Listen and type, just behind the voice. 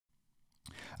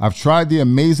I've tried the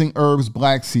Amazing Herbs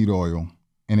black seed oil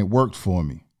and it worked for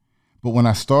me. But when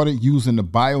I started using the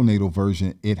Bionatal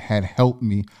version, it had helped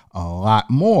me a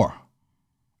lot more.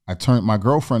 I turned my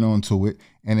girlfriend onto it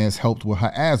and it has helped with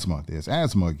her asthma. There's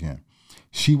asthma again.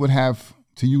 She would have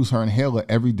to use her inhaler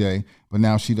every day, but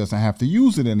now she doesn't have to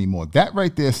use it anymore. That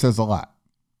right there says a lot.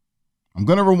 I'm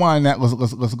going to rewind that.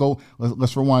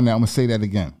 Let's rewind that. I'm going to say that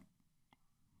again.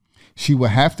 She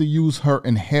would have to use her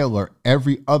inhaler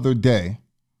every other day,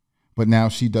 but now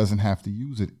she doesn't have to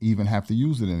use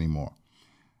it anymore.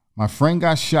 My friend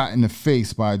got shot in the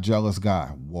face by a jealous guy.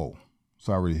 Whoa.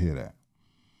 Sorry to hear that.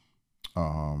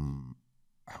 I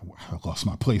lost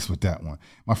my place with that one.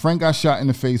 My friend got shot in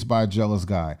the face by a jealous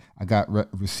guy. I got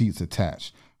receipts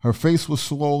attached. Her face was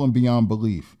swollen beyond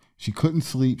belief. She couldn't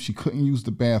sleep. She couldn't use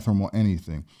the bathroom or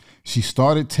anything. She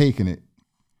started taking it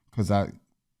because I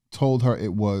told her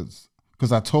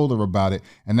about it,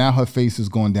 and now her face is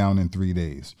going down in 3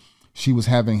 days. She was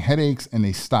having headaches and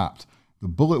they stopped. The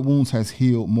bullet wounds has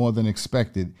healed more than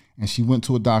expected, and she went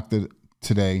to a doctor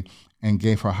today and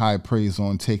gave her high praise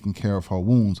on taking care of her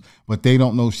wounds, but they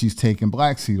don't know she's taking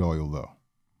black seed oil though.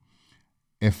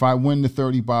 If I win the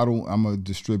 30 bottle, I'm going to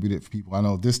distribute it for people. I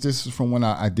know this is from when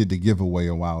I did the giveaway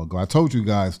a while ago. I told you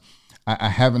guys I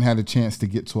haven't had a chance to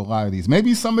get to a lot of these.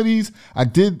 Maybe some of these I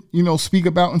did, speak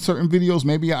about in certain videos.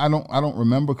 Maybe I don't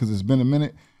remember because it's been a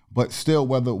minute. But still,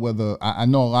 whether I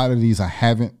know a lot of these I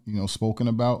haven't, spoken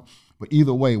about. But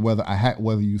either way,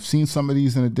 whether you've seen some of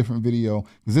these in a different video,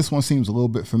 because this one seems a little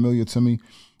bit familiar to me.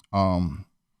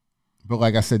 But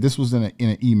like I said, this was in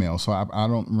an email, so I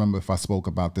don't remember if I spoke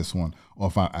about this one or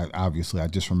if I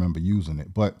just remember using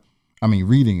it. But I mean,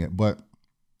 reading it. But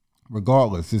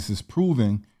regardless, this is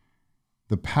proving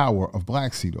the power of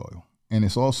black seed oil, and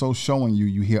it's also showing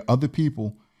you hear other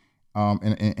people,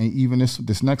 and even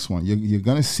this next one, you're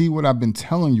gonna see what I've been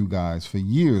telling you guys for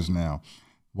years now.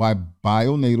 Why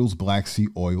Bionatal's black seed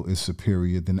oil is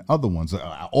superior than other ones.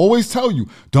 I always tell you,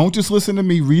 don't just listen to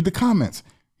me, read the comments.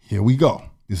 Here we go.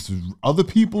 This is other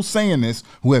people saying this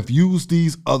who have used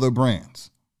these other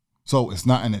brands. So it's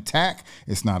not an attack.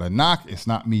 It's not a knock. It's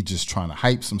not me just trying to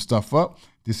hype some stuff up.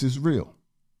 This is real.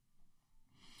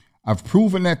 I've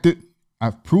proven that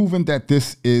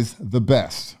this is the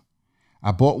best.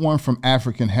 I bought one from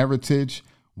African Heritage,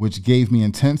 which gave me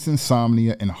intense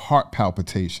insomnia and heart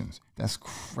palpitations. That's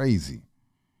crazy.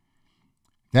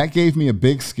 That gave me a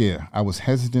big scare. I was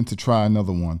hesitant to try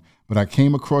another one, but I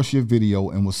came across your video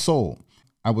and was sold.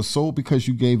 I was sold because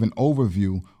you gave an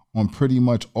overview on pretty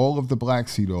much all of the black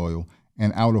seed oil,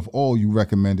 and out of all, you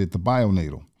recommended the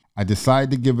Bionatal. I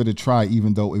decided to give it a try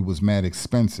even though it was mad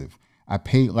expensive. I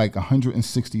paid like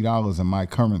 $160 in my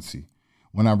currency.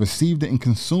 When I received it and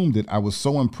consumed it, I was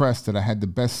so impressed that I had the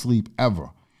best sleep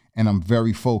ever, and I'm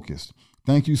very focused.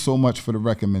 Thank you so much for the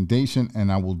recommendation,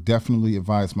 and I will definitely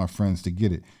advise my friends to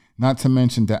get it. Not to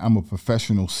mention that I'm a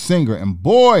professional singer, and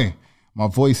boy, my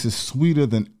voice is sweeter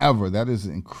than ever. That is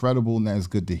incredible, and that is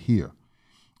good to hear.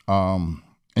 And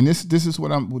this is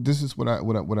what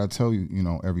I tell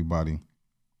you, everybody.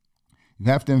 You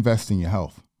have to invest in your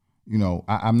health.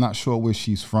 I'm not sure where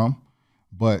she's from,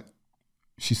 but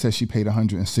she says she paid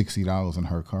 $160 in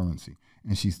her currency,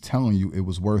 and she's telling you it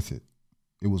was worth it.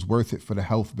 It was worth it for the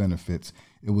health benefits.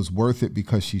 It was worth it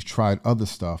because she's tried other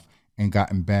stuff and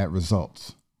gotten bad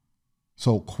results.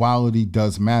 So quality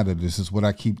does matter. This is what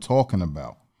I keep talking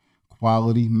about.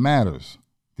 Quality matters.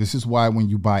 This is why when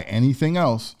you buy anything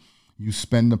else, you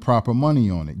spend the proper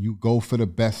money on it. You go for the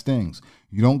best things.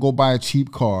 You don't go buy a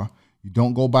cheap car. You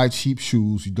don't go buy cheap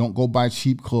shoes. You don't go buy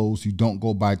cheap clothes. You don't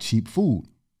go buy cheap food.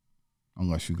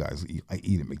 Unless you guys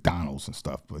eat at McDonald's and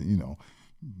stuff, but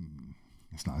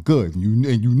it's not good.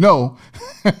 And you know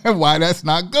why that's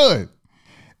not good.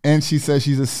 And she says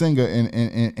she's a singer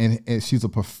and she's a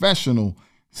professional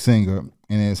singer,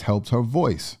 and it has helped her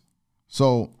voice.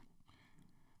 So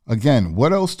again,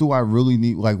 what else do I really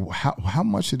need? Like how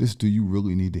much of this do you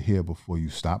really need to hear before you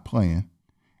stop playing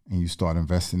and you start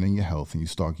investing in your health and you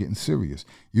start getting serious?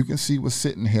 You can see what's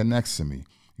sitting here next to me.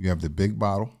 You have the big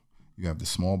bottle, you have the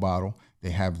small bottle. They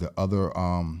have the other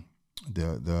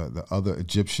the other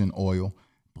Egyptian oil,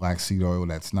 black seed oil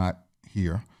that's not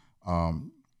here.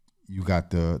 You got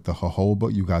the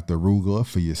jojoba, you got the arugula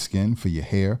for your skin, for your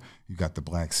hair. You got the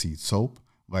black seed soap.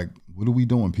 Like, what are we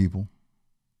doing, people?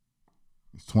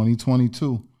 It's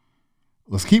 2022.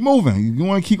 Let's keep moving. You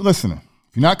want to keep listening.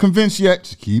 If you're not convinced yet,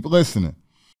 just keep listening.